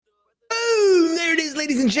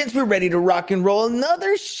ladies and gents, we're ready to rock and roll.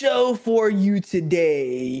 Another show for you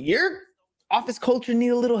today. Your office culture need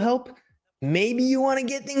a little help? Maybe you want to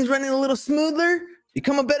get things running a little smoother,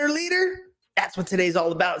 become a better leader? That's what today's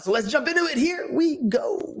all about. So let's jump into it. Here we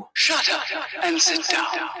go. Shut up and sit down.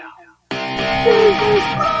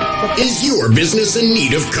 Is your business in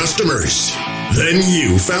need of customers? Then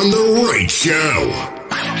you found the right show.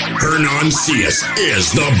 Hernan Cias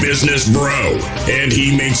is the business bro, and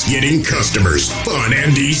he makes getting customers fun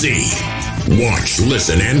and easy. Watch,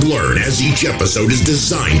 listen, and learn as each episode is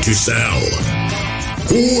designed to sell.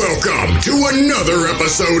 Welcome to another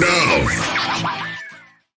episode of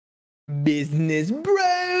Business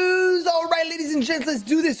Bros. All right, ladies and gents, let's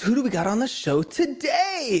do this. Who do we got on the show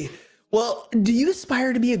today? Well, do you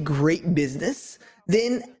aspire to be a great business?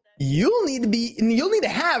 Then you'll need to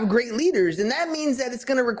have great leaders, and that means that it's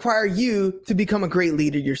going to require you to become a great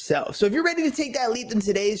leader yourself. So if you're ready to take that leap, then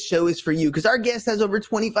today's show is for you, because our guest has over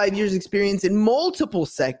 25 years experience in multiple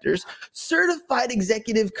sectors, certified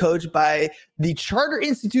executive coach by the Charter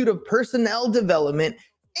Institute of Personnel Development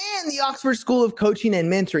and the Oxford School of Coaching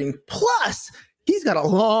and Mentoring. Plus, he's got a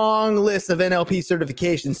long list of NLP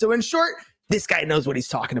certifications. So in short, this guy knows what he's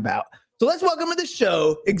talking about. So let's welcome to the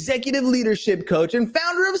show, executive leadership coach and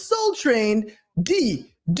founder of Soul Trained,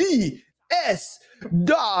 D.S.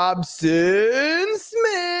 Dobson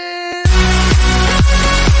Smith.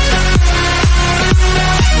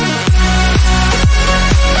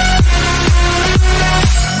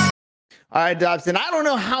 All right, Dobson, I don't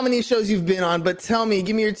know how many shows you've been on, but tell me,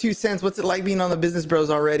 give me your 2 cents. What's it like being on the Business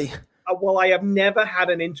Bros already? Well, I have never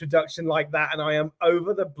had an introduction like that, and I am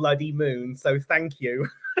over the bloody moon, so thank you.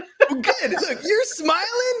 Good. Look, you're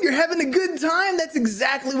smiling. You're having a good time. That's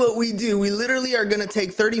exactly what we do. We literally are going to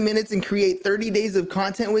take 30 minutes and create 30 days of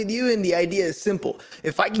content with you. And the idea is simple.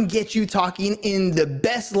 If I can get you talking in the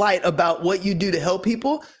best light about what you do to help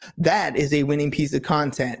people, that is a winning piece of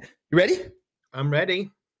content. You ready? I'm ready.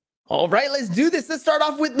 All right, let's do this. Let's start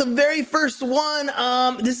off with the very first one.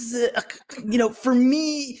 This is, for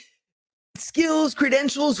me, skills,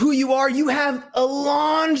 credentials, who you are. You have a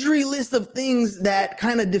laundry list of things that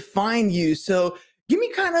kind of define you. So give me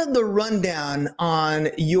kind of the rundown on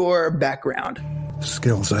your background.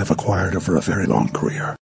 Skills I've acquired over a very long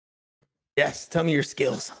career. Yes, tell me your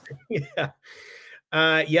skills. Yeah.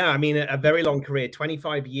 I mean, a very long career,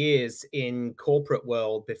 25 years in corporate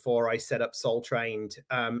world before I set up Soul Trained.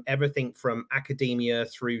 Everything from academia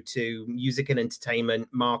through to music and entertainment,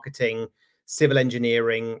 marketing, civil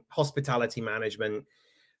engineering, hospitality management.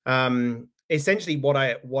 Essentially what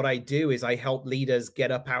I do is I help leaders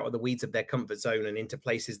get up out of the weeds of their comfort zone and into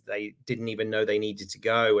places they didn't even know they needed to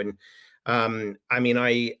go. And I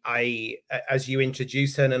as you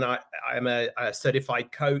introduced, and I'm a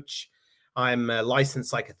certified coach. I'm a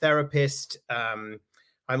licensed psychotherapist. I'm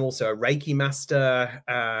also a Reiki master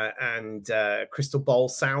and crystal bowl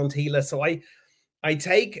sound healer. So I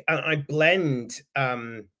take and I blend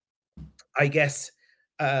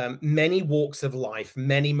many walks of life,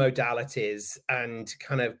 many modalities, and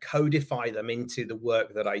kind of codify them into the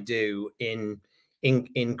work that I do in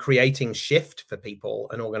creating shift for people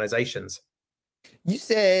and organizations. You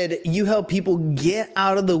said you help people get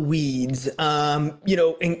out of the weeds, and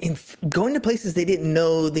going to places they didn't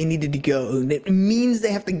know they needed to go. And it means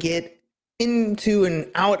they have to get into and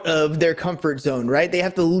out of their comfort zone, right? They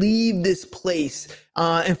have to leave this place.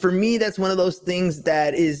 And for me, that's one of those things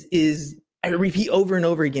that is I repeat over and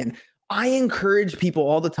over again. I encourage people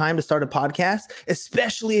all the time to start a podcast,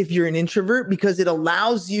 especially if you're an introvert, because it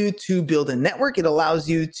allows you to build a network. It allows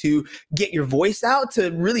you to get your voice out, to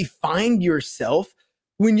really find yourself.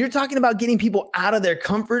 When you're talking about getting people out of their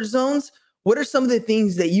comfort zones, what are some of the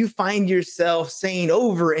things that you find yourself saying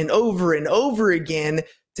over and over and over again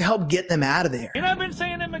to help get them out of there? And I've been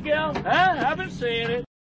saying it, Miguel. I've been saying it.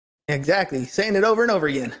 Exactly. Saying it over and over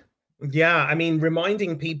again. Yeah, I mean,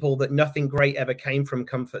 reminding people that nothing great ever came from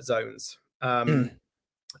comfort zones. And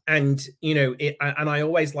I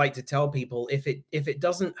always like to tell people, if it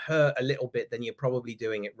doesn't hurt a little bit, then you're probably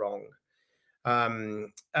doing it wrong.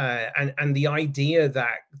 And the idea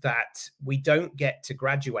that we don't get to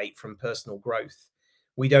graduate from personal growth,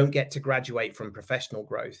 we don't get to graduate from professional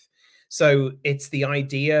growth. So it's the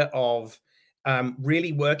idea of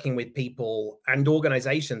really working with people and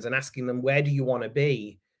organizations and asking them, where do you want to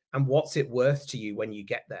be? And what's it worth to you when you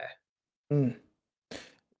get there?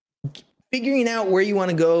 Figuring out where you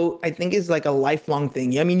want to go, I think, is like a lifelong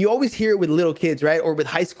thing. I mean, you always hear it with little kids, right? Or with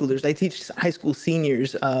high schoolers. I teach high school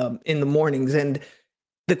seniors in the mornings. And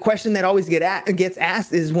the question that always gets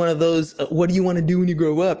asked is one of those, what do you want to do when you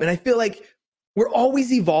grow up? And I feel like we're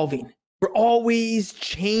always evolving. we're always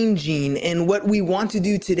changing, and what we want to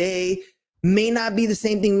do today may not be the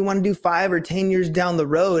same thing we want to do 5 or 10 years down the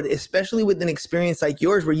road, especially with an experience like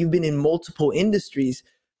yours where you've been in multiple industries.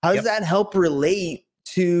 How does that help relate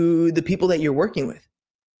to the people that you're working with?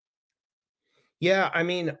 Yeah, I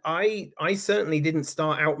mean, I certainly didn't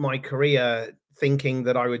start out my career thinking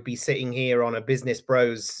that I would be sitting here on a Business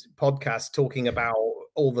Bros podcast talking about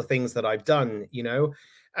all the things that I've done, you know.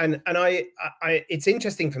 And I it's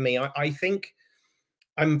interesting for me. I think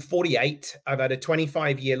I'm 48. I've had a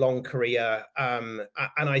 25-year long career, and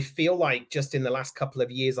I feel like just in the last couple of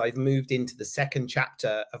years, I've moved into the second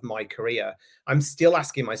chapter of my career. I'm still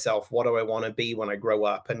asking myself, what do I want to be when I grow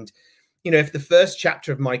up? And you know, if the first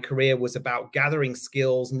chapter of my career was about gathering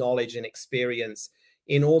skills, knowledge, and experience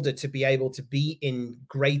in order to be able to be in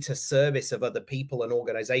greater service of other people and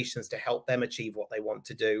organizations to help them achieve what they want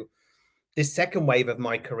to do, this second wave of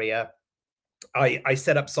my career, I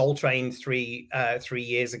set up Soul Train 3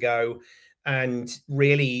 years ago, and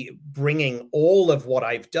really bringing all of what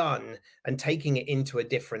I've done and taking it into a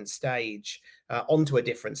different stage, onto a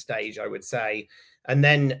different stage, I would say. And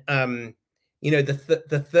then, you know,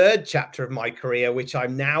 the third chapter of my career, which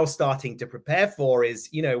I'm now starting to prepare for, is,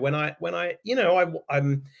 you know, when I you know,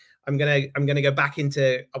 I'm gonna go back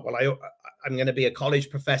into, well, I'm gonna be a college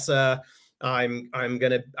professor. I'm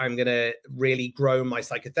gonna really grow my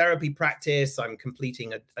psychotherapy practice. I'm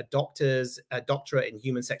completing a doctorate in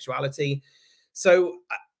human sexuality. So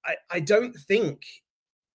I don't think,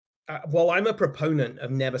 well, I'm a proponent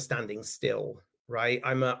of never standing still, right?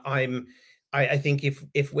 I think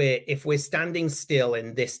if we're standing still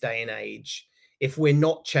in this day and age, if we're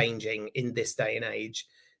not changing in this day and age,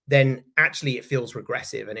 then actually it feels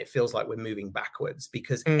regressive and it feels like we're moving backwards,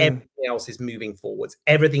 because everything else is moving forwards.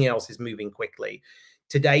 Everything else is moving quickly.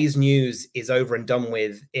 Today's news is over and done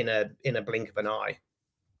with in a blink of an eye.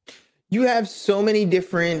 You have so many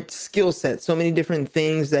different skill sets, so many different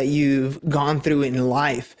things that you've gone through in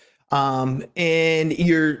life. And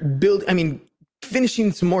you're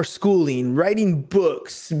finishing some more schooling, writing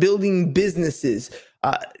books, building businesses.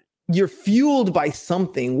 You're fueled by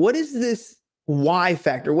something. What is this why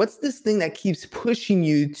factor? What's this thing that keeps pushing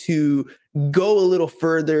you to go a little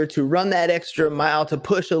further, to run that extra mile, to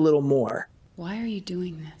push a little more? Why are you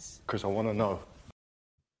doing this? Because I want to know.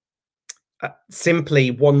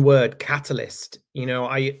 Simply one word: catalyst. You know,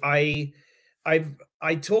 I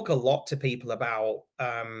talk a lot to people about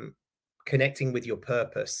connecting with your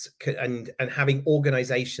purpose and having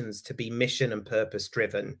organizations to be mission and purpose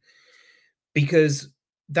driven, because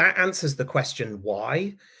that answers the question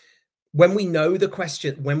why. When we know the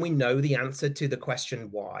question, when we know the answer to the question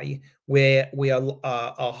why, we are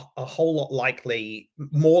a whole lot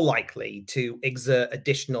more likely to exert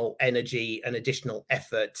additional energy and additional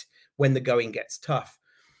effort when the going gets tough.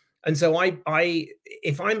 And so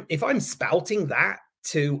if I'm spouting that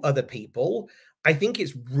to other people, I think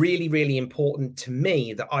it's really, really important to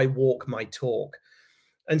me that I walk my talk.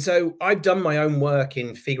 And so I've done my own work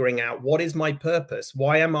in figuring out, what is my purpose?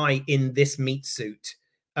 Why am I in this meat suit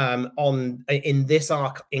in this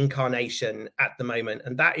incarnation at the moment?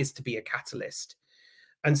 And that is to be a catalyst.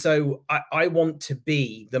 And so I want to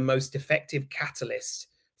be the most effective catalyst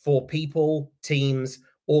for people, teams,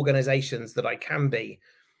 organizations that I can be.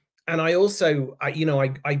 And I also,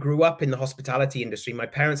 I grew up in the hospitality industry. My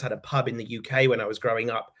parents had a pub in the UK when I was growing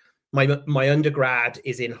up. My undergrad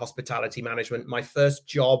is in hospitality management. My first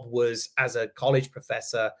job was as a college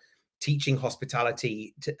professor teaching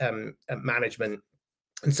hospitality management.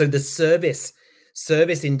 And so the service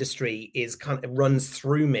industry is runs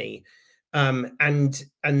through me. And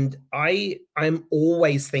I'm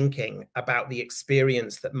always thinking about the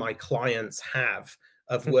experience that my clients have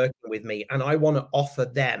of working with me. And I want to offer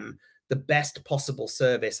them the best possible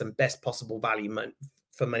service and best possible value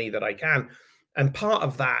for money that I can. And part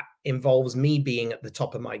of that involves me being at the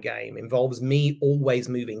top of my game, involves me always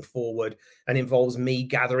moving forward, and involves me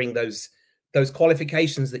gathering those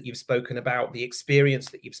qualifications that you've spoken about, the experience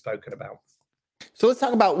that you've spoken about. So let's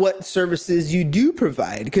talk about what services you do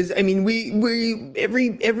provide, because I mean,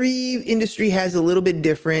 every industry has a little bit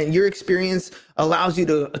different. Your experience allows you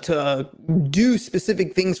to do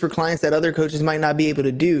specific things for clients that other coaches might not be able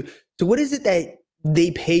to do. So what is it that they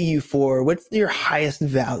pay you for? What's your highest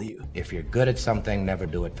value? If you're good at something, never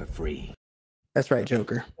do it for free. That's right,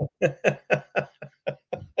 Joker.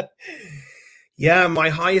 Yeah, my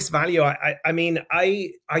highest value. I mean,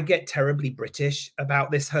 I get terribly British about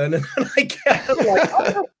this, Hernan. And I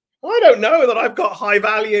don't know that I've got high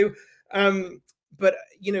value. But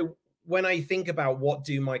you know, when I think about what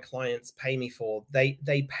do my clients pay me for,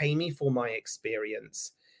 they pay me for my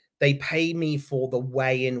experience. They pay me for the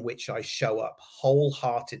way in which I show up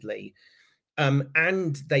wholeheartedly.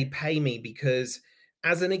 And they pay me because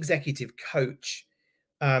as an executive coach,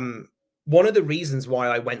 one of the reasons why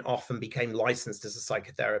I went off and became licensed as a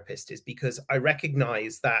psychotherapist is because I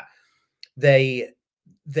recognize that the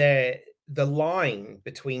line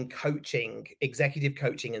between coaching, executive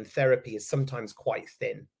coaching, and therapy is sometimes quite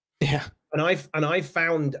thin. Yeah. And I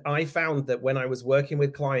found that when I was working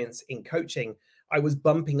with clients in coaching, I was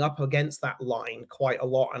bumping up against that line quite a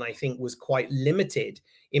lot, and I think was quite limited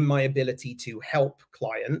in my ability to help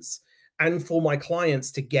clients and for my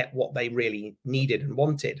clients to get what they really needed and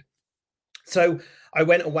wanted. So I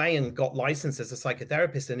went away and got licensed as a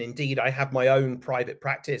psychotherapist, and indeed I have my own private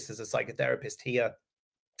practice as a psychotherapist here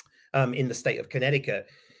in the state of Connecticut.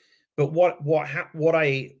 But what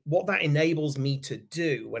that enables me to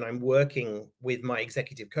do when I'm working with my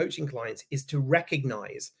executive coaching clients is to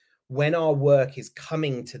recognize when our work is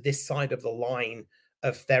coming to this side of the line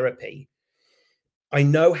of therapy. I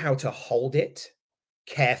know how to hold it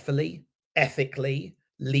carefully, ethically,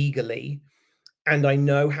 legally, and I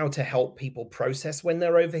know how to help people process when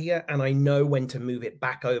they're over here, and I know when to move it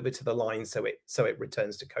back over to the line so it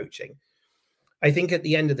returns to coaching. I think at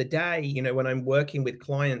the end of the day, when I'm working with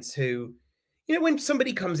clients who, when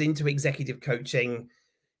somebody comes into executive coaching,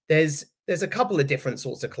 there's a couple of different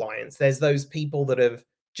sorts of clients. There's those people that have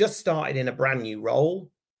just started in a brand new role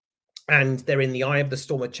and they're in the eye of the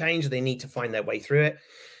storm of change. They need to find their way through it.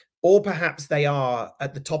 Or perhaps they are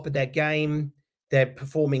at the top of their game. They're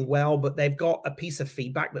performing well, but they've got a piece of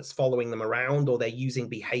feedback that's following them around, or they're using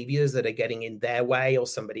behaviors that are getting in their way or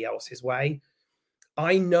somebody else's way.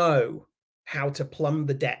 I know how to plumb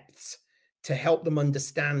the depths to help them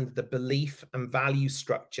understand the belief and value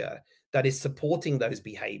structure that is supporting those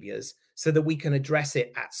behaviors so that we can address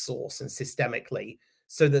it at source and systemically,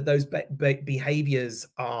 so that those behaviors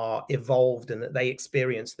are evolved and that they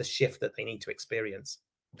experience the shift that they need to experience.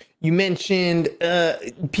 You mentioned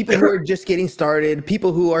people who are just getting started,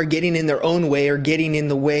 people who are getting in their own way or getting in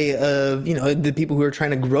the way of, the people who are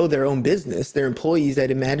trying to grow their own business, their employees,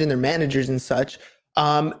 I'd imagine, their managers and such.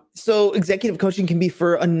 So executive coaching can be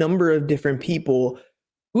for a number of different people.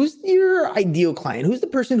 Who's your ideal client? Who's the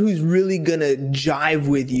person who's really going to jive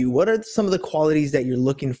with you? What are some of the qualities that you're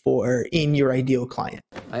looking for in your ideal client?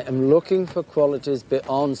 I am looking for qualities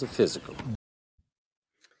beyond the physical.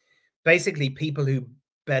 Basically, people who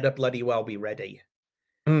better bloody well be ready.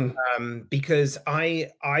 Because I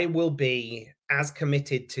will be as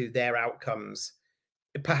committed to their outcomes,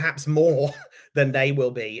 perhaps more than they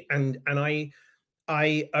will be. And I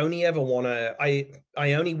only ever want to,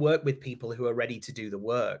 I only work with people who are ready to do the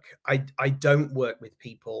work. I don't work with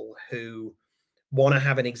people who want to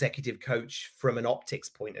have an executive coach from an optics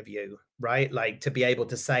point of view, right? Like to be able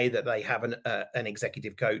to say that they have an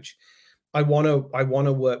executive coach. I want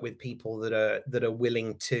to work with people that are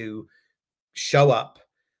willing to show up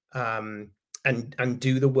and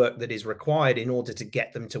do the work that is required in order to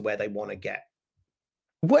get them to where they want to get.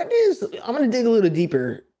 I'm going to dig a little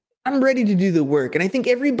deeper. I'm ready to do the work. And I think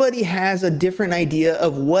everybody has a different idea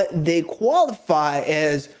of what they qualify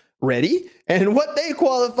as ready and what they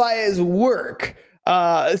qualify as work.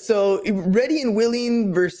 So ready and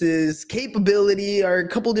willing versus capability are a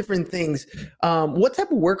couple different things. What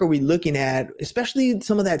type of work are we looking at, especially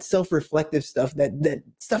some of that self-reflective stuff, that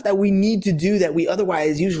stuff that we need to do that we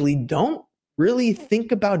otherwise usually don't really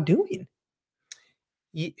think about doing?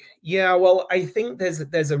 Yeah, well, I think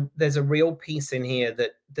there's a real piece in here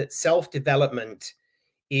that self-development,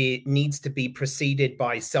 it needs to be preceded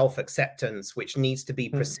by self-acceptance, which needs to be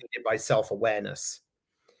preceded by self-awareness.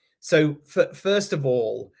 So first of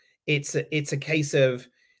all, it's a case of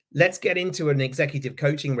let's get into an executive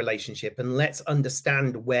coaching relationship and let's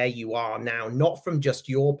understand where you are now, not from just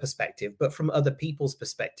your perspective, but from other people's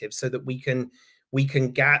perspective, so that we can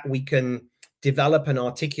develop and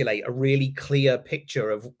articulate a really clear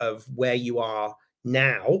picture of where you are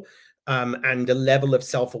now, and a level of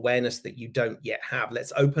self-awareness that you don't yet have.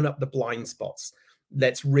 Let's open up the blind spots.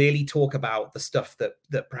 Let's really talk about the stuff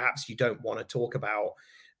that perhaps you don't want to talk about.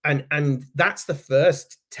 And that's the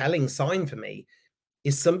first telling sign for me,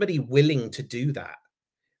 is somebody willing to do that,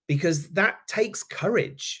 because that takes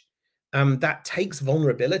courage, that takes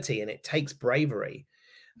vulnerability, and it takes bravery.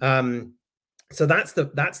 So that's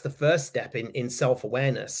the first step in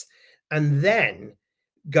self-awareness. And then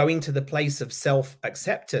going to the place of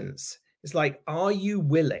self-acceptance, it's like, are you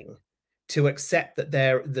willing to accept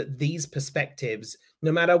that these perspectives,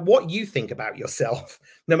 no matter what you think about yourself,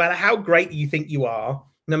 no matter how great you think you are,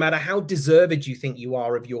 no matter how deserved you think you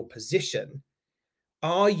are of your position,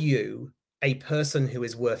 are you a person who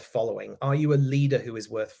is worth following? Are you a leader who is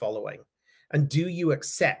worth following? And do you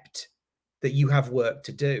accept that you have work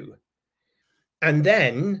to do? And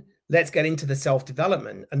then let's get into the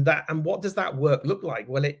self-development. And what does that work look like?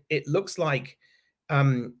 Well, it looks like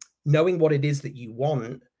knowing what it is that you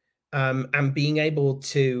want, and being able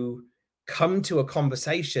to come to a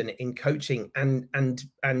conversation in coaching and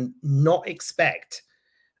not expect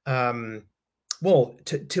to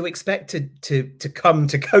expect to come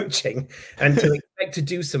to coaching and to expect to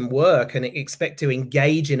do some work and expect to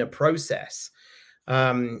engage in a process.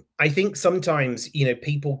 I think sometimes,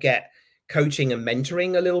 people get coaching and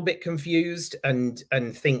mentoring a little bit confused and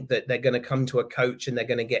think that they're going to come to a coach and they're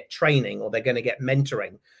going to get training or they're going to get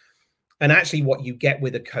mentoring. And actually what you get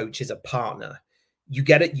with a coach is a partner. You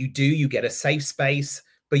get a safe space,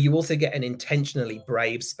 but you also get an intentionally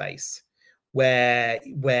brave space where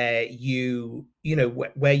you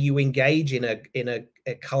engage in a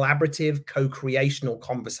collaborative, co-creational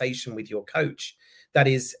conversation with your coach that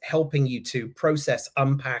is helping you to process,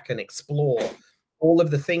 unpack, and explore all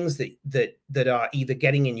of the things that are either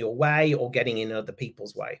getting in your way or getting in other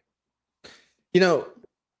people's way.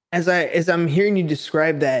 As I'm hearing you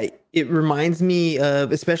describe that, it reminds me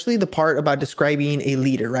of especially the part about describing a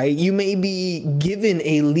leader, right? You may be given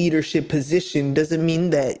a leadership position, doesn't mean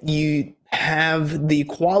that you have the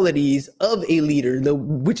qualities of a leader,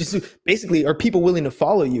 which is basically, are people willing to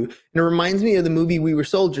follow you? And it reminds me of the movie We Were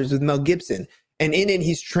Soldiers with Mel Gibson. And in it,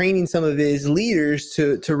 he's training some of his leaders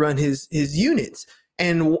to run his units.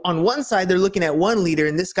 And on one side, they're looking at one leader,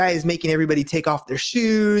 and this guy is making everybody take off their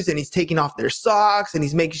shoes, and he's taking off their socks, and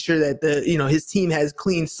he's making sure that his team has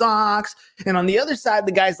clean socks. And on the other side,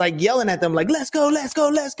 the guy's like yelling at them, like, let's go, let's go,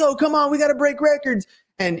 let's go. Come on, we got to break records.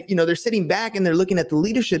 And, they're sitting back and they're looking at the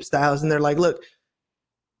leadership styles, and they're like, look,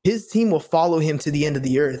 his team will follow him to the end of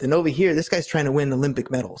the earth. And over here, this guy's trying to win Olympic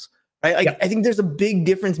medals. Right? I think there's a big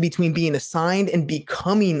difference between being assigned and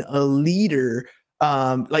becoming a leader,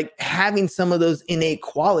 like having some of those innate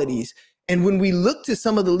qualities. And when we look to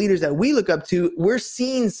some of the leaders that we look up to, we're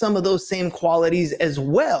seeing some of those same qualities as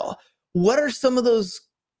well. What are some of those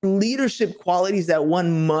leadership qualities that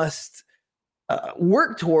one must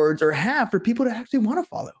work towards or have for people to actually want to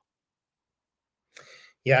follow?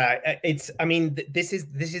 Yeah, this is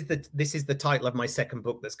the title of my second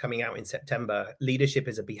book that's coming out in September. Leadership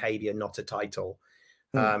is a behavior, not a title.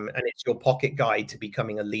 And it's your pocket guide to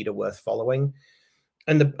becoming a leader worth following.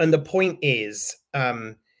 And the point is,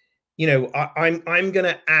 I'm going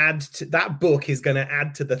to add to that book is going to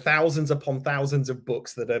add to the thousands upon thousands of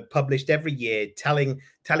books that are published every year, telling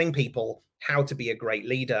people how to be a great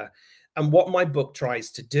leader. And what my book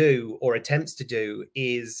tries to do or attempts to do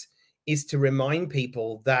is to remind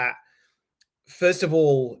people that, first of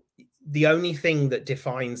all, the only thing that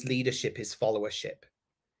defines leadership is followership.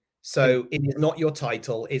 So it is not your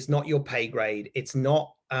title, it's not your pay grade, it's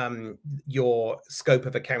not your scope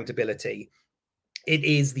of accountability. It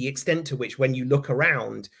is the extent to which, when you look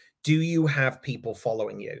around, do you have people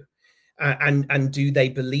following you? And do they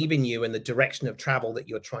believe in you and the direction of travel that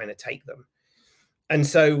you're trying to take them? And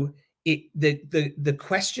so the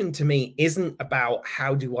question to me isn't about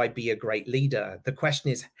how do I be a great leader? The question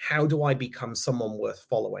is, how do I become someone worth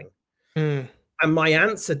following? And my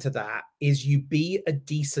answer to that is, you be a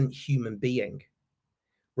decent human being,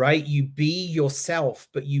 right? You be yourself,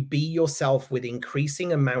 but you be yourself with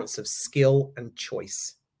increasing amounts of skill and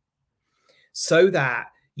choice, so that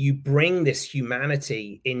you bring this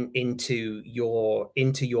humanity into your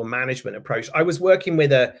management approach. I was working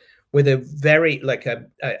with a very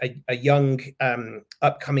a young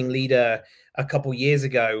upcoming leader a couple years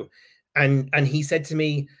ago, and he said to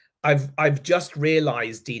me, I've just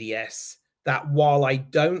realized, DDS, that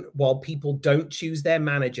while people don't choose their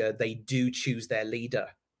manager, they do choose their leader.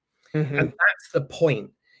 And that's the point,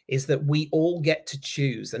 is that we all get to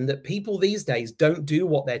choose, and that people these days don't do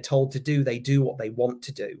what they're told to do, they do what they want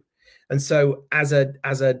to do. And so as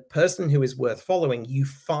a person who is worth following, you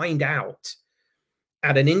find out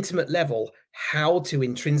at an intimate level how to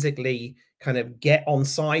intrinsically kind of get on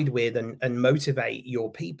side with and motivate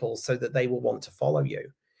your people so that they will want to follow you.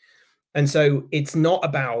 And so it's not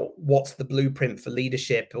about what's the blueprint for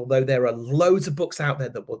leadership, although there are loads of books out there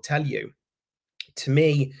that will tell you. To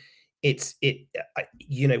me,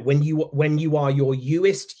 when you are your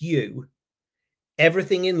youest you,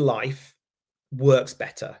 everything in life works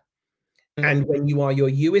better. And when you are your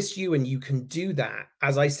youest you, and you can do that,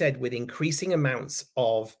 as I said, with increasing amounts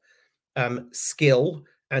of skill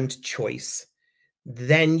and choice,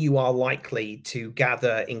 then you are likely to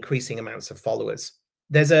gather increasing amounts of followers.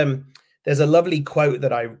 There's a lovely quote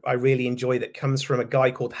that I really enjoy that comes from a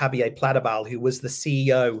guy called Javier Pladabal, who was the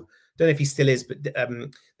don't know if he still is, but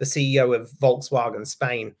the CEO of Volkswagen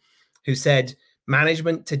Spain, who said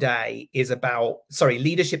leadership today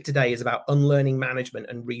is about unlearning management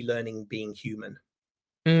and relearning being human.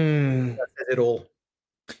 That says it all.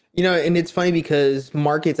 You know, and it's funny because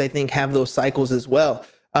markets, I think, have those cycles as well.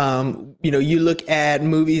 You know, you look at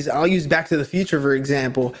movies, I'll use Back to the Future, for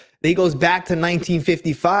example. He goes back to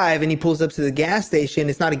 1955 and he pulls up to the gas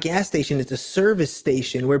station. It's not a gas station, it's a service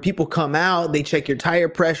station where people come out, they check your tire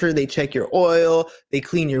pressure, they check your oil, they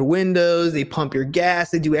clean your windows, they pump your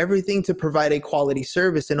gas, they do everything to provide a quality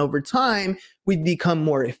service. And over time, we've become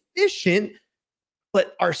more efficient,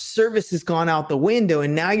 but our service has gone out the window.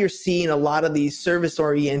 And now you're seeing a lot of these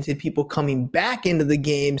service-oriented people coming back into the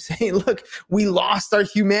game saying, look, we lost our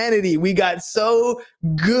humanity. We got so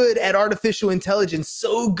good at artificial intelligence,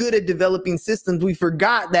 so good at developing systems. We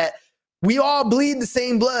forgot that we all bleed the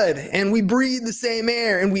same blood and we breathe the same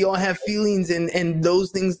air and we all have feelings, and those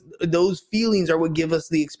things, those feelings are what give us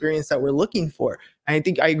the experience that we're looking for. And I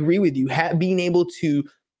think I agree with you. Being able to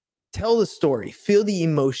tell the story, feel the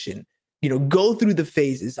emotion, you know, go through the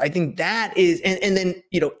phases. I think that is, and then,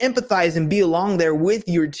 you know, empathize and be along there with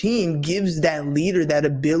your team gives that leader that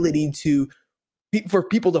ability for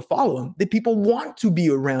people to follow him, that people want to be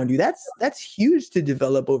around you. That's huge to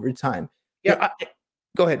develop over time. Yeah. You know,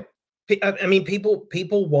 go ahead. I mean,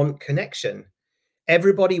 people want connection.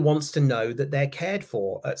 Everybody wants to know that they're cared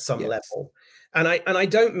for at some level. And I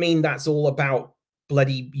don't mean that's all about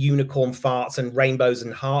bloody unicorn farts and rainbows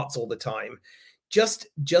and hearts all the time. Just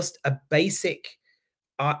a basic,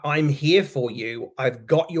 I'm here for you. I've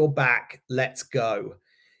got your back. Let's go.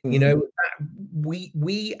 Mm-hmm. You know,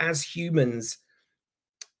 we as humans,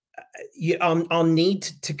 our need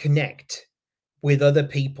to connect with other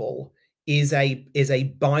people is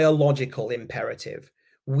a biological imperative.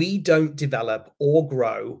 We don't develop or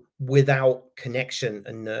grow without connection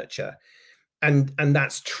and nurture. And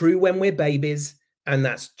that's true when we're babies, and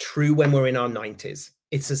that's true when we're in our 90s.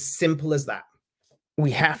 It's as simple as that.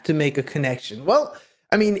 We have to make a connection. Well,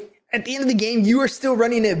 I mean, at the end of the game, you are still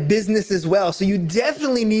running a business as well. So you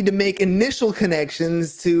definitely need to make initial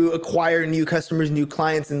connections to acquire new customers, new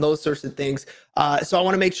clients, and those sorts of things. So I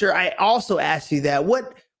want to make sure I also ask you that.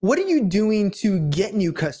 What are you doing to get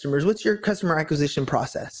new customers? What's your customer acquisition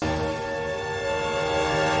process?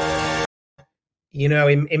 You know,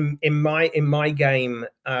 in my game,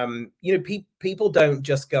 you know, people don't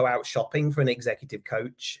just go out shopping for an executive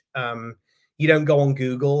coach. You don't go on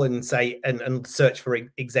Google and say and search for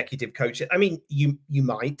executive coach. I mean, you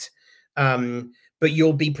might, but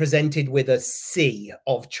you'll be presented with a sea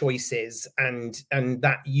of choices, and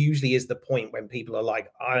that usually is the point when people are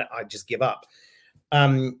like, I just give up.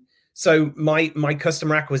 So my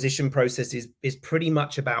customer acquisition process is pretty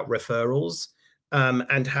much about referrals,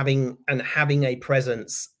 and having a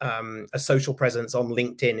presence, a social presence on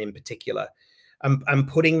LinkedIn in particular, and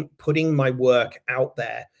putting my work out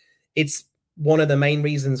there. It's one of the main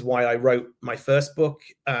reasons why I wrote my first book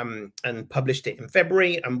and published it in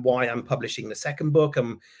February, and why I'm publishing the second book,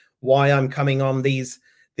 and why I'm coming on these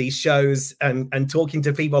shows and talking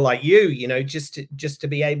to people like you know, just to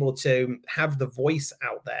be able to have the voice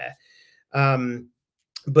out there.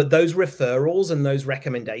 But those referrals and those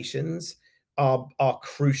recommendations are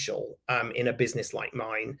crucial in a business like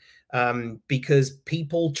mine, because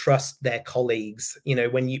people trust their colleagues. You know,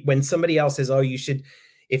 when somebody else says, oh, you should,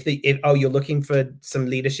 if you're looking for some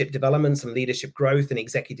leadership development, some leadership growth, an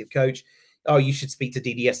executive coach, oh, you should speak to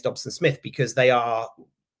DDS Dobson Smith because they are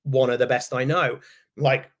one of the best I know.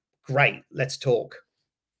 Like, great, let's talk.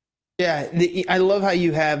 Yeah, I love how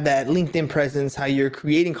you have that LinkedIn presence, how you're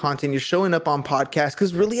creating content, you're showing up on podcasts,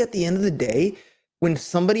 because really at the end of the day, when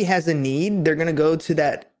somebody has a need, they're going to go to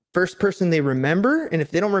that first person they remember. And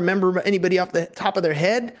if they don't remember anybody off the top of their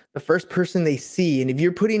head, the first person they see. And if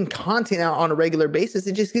you're putting content out on a regular basis,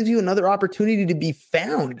 it just gives you another opportunity to be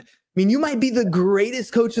found. I mean, you might be the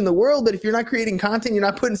greatest coach in the world, but if you're not creating content, you're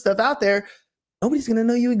not putting stuff out there, nobody's going to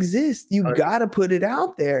know you exist. You got to put it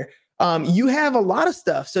out there. You have a lot of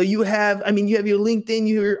stuff. So you have your LinkedIn,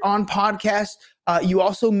 you're on podcasts. You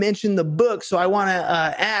also mentioned the book. So I want to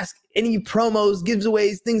ask, any promos,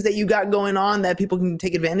 giveaways, things that you got going on that people can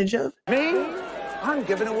take advantage of? Me? I'm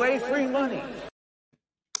giving away free money.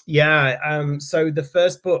 Yeah. So the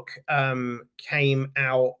first book came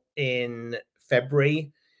out in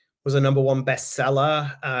February, was a #1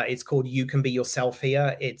 bestseller. It's called You Can Be Yourself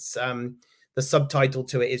Here. It's the subtitle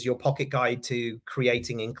to it is Your Pocket Guide to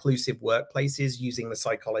Creating Inclusive Workplaces Using the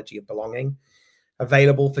Psychology of Belonging.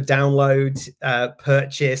 Available for download,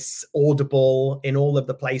 purchase, Audible, in all of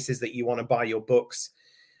the places that you want to buy your books.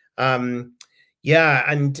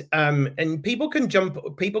 Yeah, and people can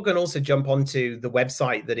also jump onto the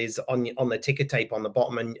website that is on the ticker tape on the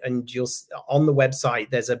bottom, and you'll on the website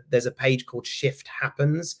there's a page called Shift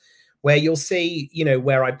Happens, where you'll see, you know,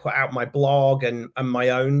 where I put out my blog and my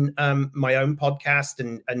own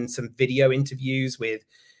podcast and some video interviews with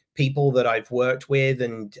people that I've worked with,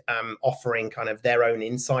 and offering kind of their own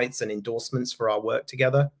insights and endorsements for our work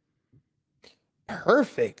together.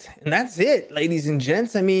 Perfect. And that's it, ladies and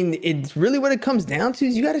gents. I mean, it's really what it comes down to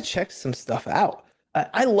is you got to check some stuff out.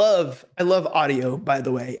 I love audio, by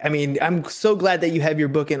the way. I mean, I'm so glad that you have your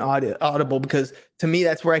book in Audible, because to me,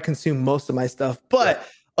 that's where I consume most of my stuff. But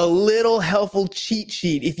a little helpful cheat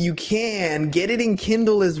sheet, if you can, get it in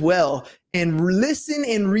Kindle as well and listen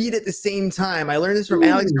and read at the same time. I learned this from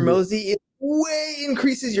Alex Hormozi. It way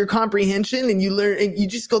increases your comprehension, and you learn, and you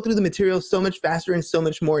just go through the material so much faster and so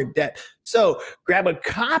much more in depth. So grab a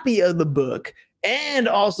copy of the book and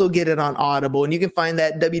also get it on Audible. And you can find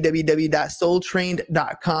that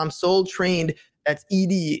www.soultrained.com. Soul Trained, that's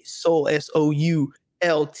ED, Soul, SOULTRAINED,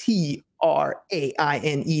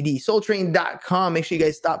 soultrained.com. Make sure you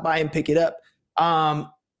guys stop by and pick it up.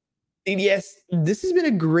 DDS, this has been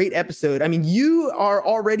a great episode. I mean, you are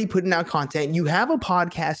already putting out content. You have a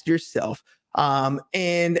podcast yourself.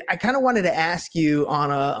 And I kind of wanted to ask you on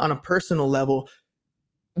a personal level,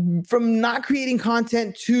 from not creating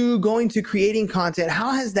content to going to creating content, how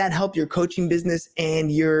has that helped your coaching business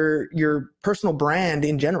and your personal brand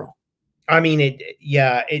in general? I mean,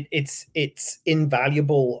 it's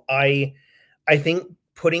invaluable. I think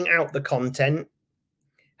putting out the content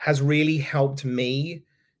has really helped me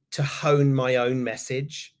to hone my own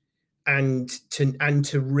message and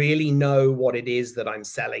to really know what it is that I'm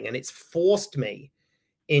selling. And it's forced me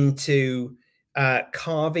into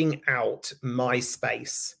carving out my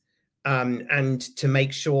space, and to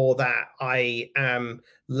make sure that I am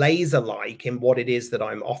laser-like in what it is that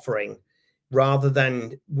I'm offering, rather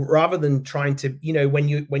than trying to, you know, when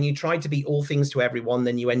you try to be all things to everyone,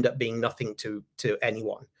 then you end up being nothing to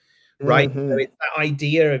anyone. Right. Mm-hmm. So it's that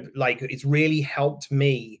idea of, like, it's really helped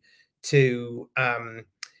me to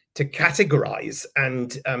categorize and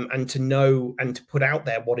to know and to put out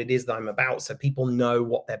there what it is that I'm about, so people know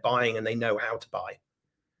what they're buying and they know how to buy.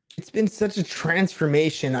 It's been such a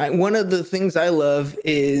transformation. One of the things I love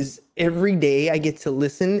is every day I get to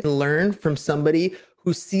listen and learn from somebody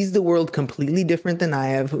who sees the world completely different than I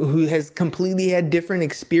have, who has completely had different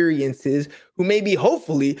experiences, who may be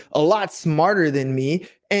hopefully a lot smarter than me.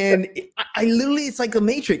 And I literally, it's like a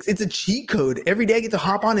matrix. It's a cheat code. Every day I get to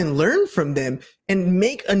hop on and learn from them and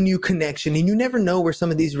make a new connection. And you never know where some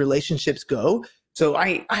of these relationships go. So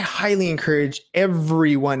I highly encourage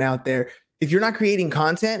everyone out there, if you're not creating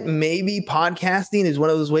content, maybe podcasting is one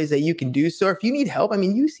of those ways that you can do so. If you need help, I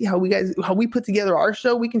mean, you see how we put together our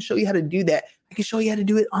show. We can show you how to do that. I can show you how to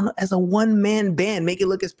do it as a one-man band, make it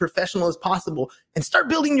look as professional as possible, and start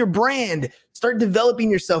building your brand, start developing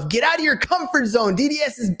yourself. Get out of your comfort zone.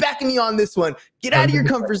 DDS is backing me on this one. Get out of your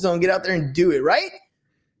comfort zone. Get out there and do it, right?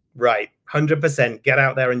 Right. 100%. Get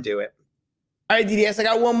out there and do it. All right, DDS, I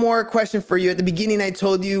got one more question for you. At the beginning, I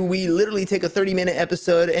told you we literally take a 30-minute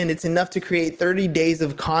episode and it's enough to create 30 days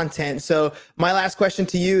of content. So my last question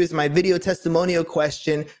to you is my video testimonial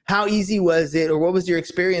question. How easy was it, or what was your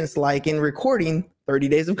experience like in recording 30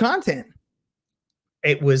 days of content?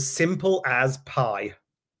 It was simple as pie.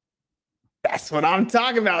 That's what I'm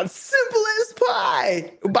talking about. Simple as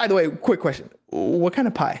pie. By the way, quick question. What kind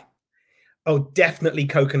of pie? Oh, definitely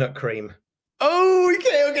coconut cream. Oh,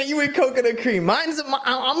 okay. You went coconut cream. I'm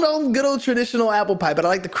the good old traditional apple pie, but I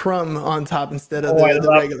like the crumb on top instead of the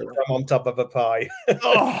regular crumb on top of a pie.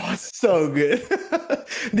 Oh, so good.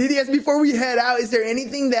 DDS, before we head out, is there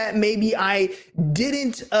anything that maybe I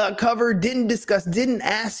didn't cover, didn't discuss, didn't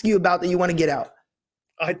ask you about that you want to get out?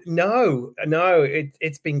 No,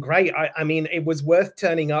 it's been great. I mean, it was worth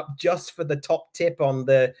turning up just for the top tip on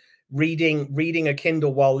the reading a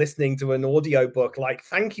Kindle while listening to an audiobook. Like,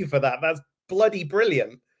 thank you for that. That's bloody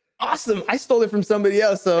brilliant. Awesome. I stole it from somebody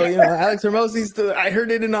else. So, Alex Hormozi, I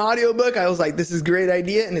heard it in an audiobook. I was like, this is a great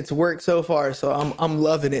idea, and it's worked so far. So I'm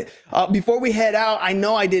loving it. Before we head out, I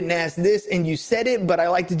know I didn't ask this and you said it, but I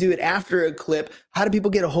like to do it after a clip. How do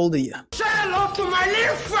people get a hold of you? Say hello to my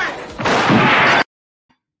little friend.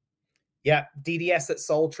 Yeah, DDS at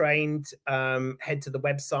Soul Trained. Head to the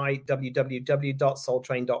website,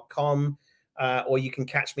 www.soultrained.com, or you can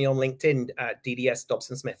catch me on LinkedIn at DDS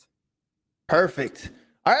Dobson Smith. Perfect.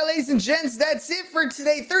 All right, ladies and gents, that's it for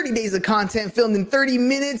today. 30 days of content filmed in 30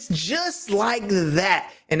 minutes, just like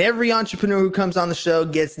that. And every entrepreneur who comes on the show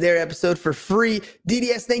gets their episode for free.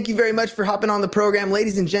 DDS, thank you very much for hopping on the program.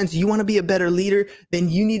 Ladies and gents, you want to be a better leader? Then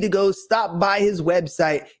you need to go stop by his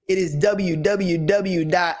website. It is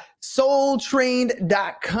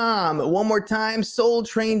www.soultrained.com. One more time,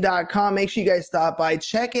 soultrained.com. Make sure you guys stop by.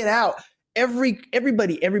 Check it out.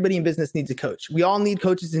 Everybody in business needs a coach. We all need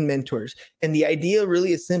coaches and mentors. And the idea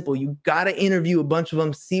really is simple. You got to interview a bunch of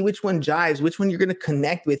them, see which one jives, which one you're going to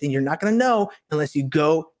connect with. And you're not going to know unless you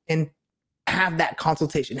go and have that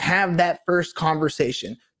consultation, have that first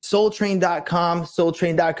conversation. Soultrain.com,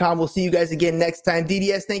 soultrain.com. We'll see you guys again next time.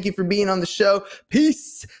 DDS, thank you for being on the show.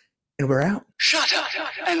 Peace. And we're out. Shut up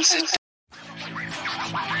and sit down.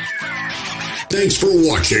 Thanks for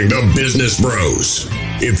watching The Business Bros.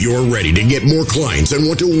 If you're ready to get more clients and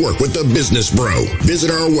want to work with The Business Bro, visit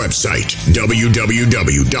our website,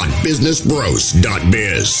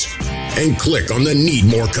 www.businessbros.biz, and click on the Need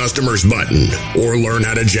More Customers button, or learn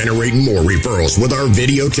how to generate more referrals with our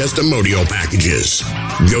video testimonial packages.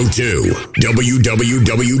 Go to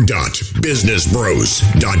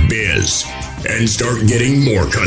www.businessbros.biz and start getting more customers.